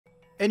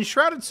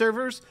Enshrouded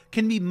servers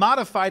can be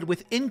modified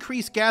with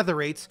increased gather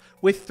rates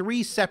with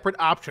 3 separate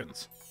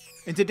options.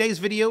 In today's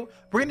video,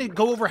 we're going to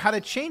go over how to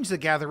change the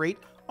gather rate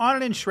on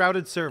an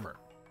Enshrouded server.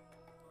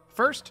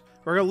 First,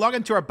 we're going to log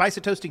into our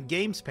Bicep Toasting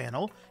Games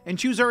panel and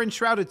choose our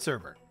Enshrouded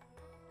server.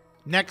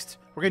 Next,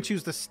 we're going to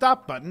choose the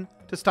Stop button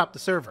to stop the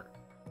server.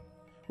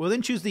 We'll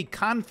then choose the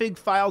Config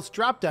Files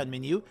drop-down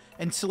menu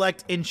and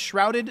select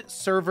Enshrouded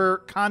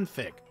Server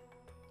Config.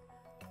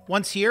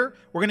 Once here,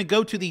 we're going to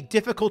go to the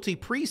difficulty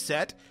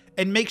preset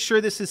and make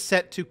sure this is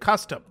set to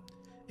custom.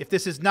 If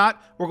this is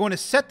not, we're going to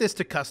set this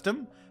to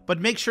custom,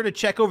 but make sure to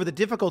check over the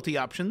difficulty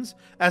options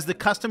as the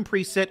custom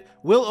preset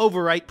will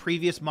overwrite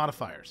previous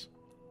modifiers.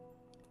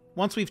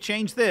 Once we've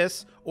changed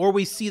this, or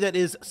we see that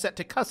is set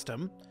to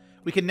custom,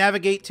 we can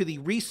navigate to the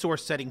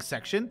resource settings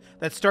section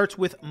that starts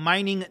with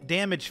mining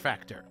damage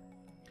factor.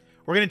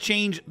 We're going to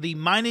change the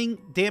mining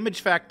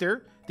damage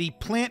factor, the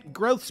plant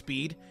growth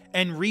speed,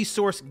 and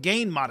resource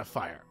gain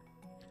modifier.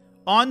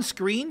 On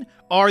screen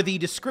are the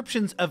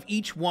descriptions of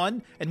each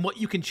one and what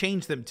you can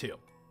change them to.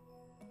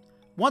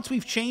 Once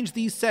we've changed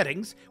these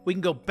settings, we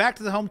can go back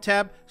to the Home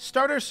tab,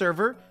 start our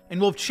server,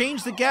 and we'll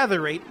change the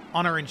gather rate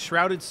on our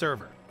Enshrouded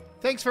server.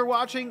 Thanks for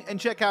watching, and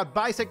check out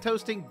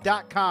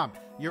bisectoasting.com,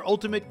 your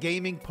ultimate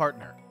gaming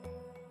partner.